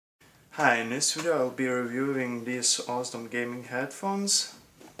Hi, in this video I'll be reviewing these AUSDOM Gaming Headphones.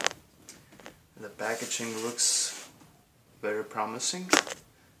 The packaging looks very promising,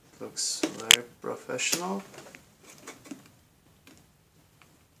 looks very professional.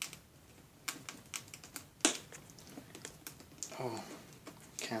 Oh,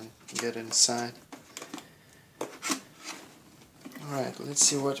 can't get inside. Alright, let's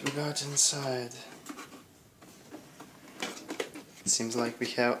see what we got inside. It seems like we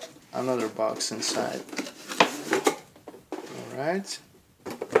have another box inside. Alright.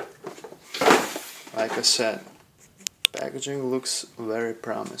 Like I said, packaging looks very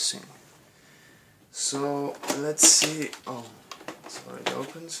promising. So let's see. Oh, it's already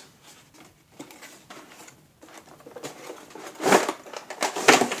opened.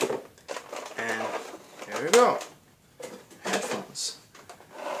 And here we go. Headphones.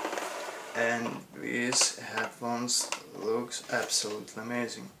 And these headphones looks absolutely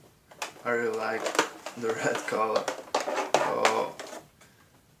amazing. I really like the red color. Oh,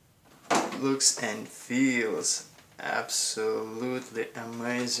 looks and feels absolutely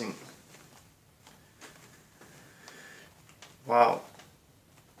amazing. Wow,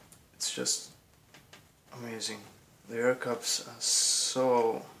 it's just amazing. The ear cups are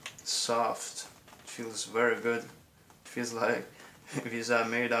so soft. It feels very good. It feels like these are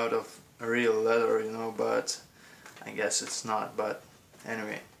made out of real leather, you know, but I guess it's not. But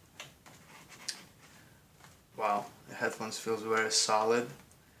anyway, wow, the headphones feels very solid.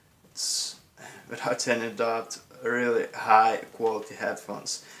 It's without any doubt really high quality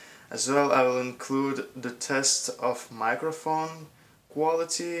headphones. As well, I will include the test of microphone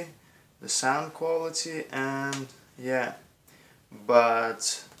quality, the sound quality, and yeah,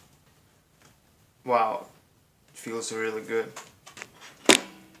 but wow, it feels really good.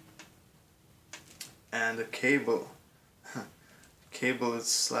 And the cable,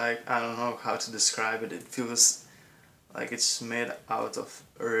 it's like, I don't know how to describe it. It feels like it's made out of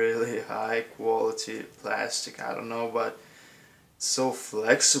really high quality plastic. I don't know, but it's so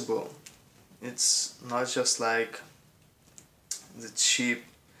flexible. It's not just like the cheap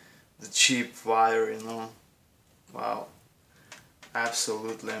wire, you know. Wow,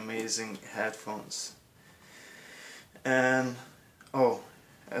 absolutely amazing headphones. And oh,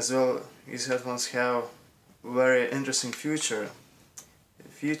 as well, these headphones have very interesting feature,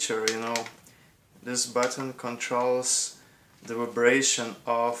 you know. This button controls the vibration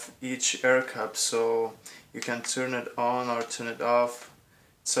of each ear cup, so you can turn it on or turn it off.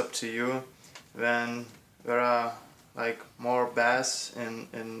 It's up to you. When there are like more bass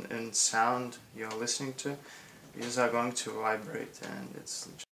in sound you're listening to, these are going to vibrate, and it's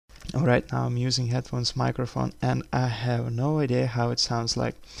legit. Alright, now I'm using headphones microphone and I have no idea how it sounds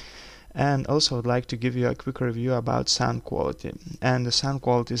like. And also I'd like to give you a quick review about sound quality. And the sound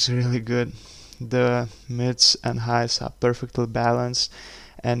quality is really good. The mids and highs are perfectly balanced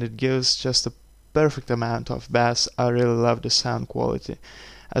and it gives just a perfect amount of bass. I really love the sound quality.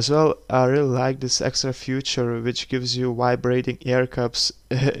 As well, I really like this extra feature which gives you vibrating ear cups.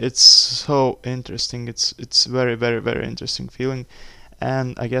 It's so interesting. It's very interesting feeling.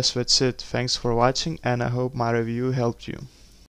 And I guess that's it. Thanks for watching and I hope my review helped you.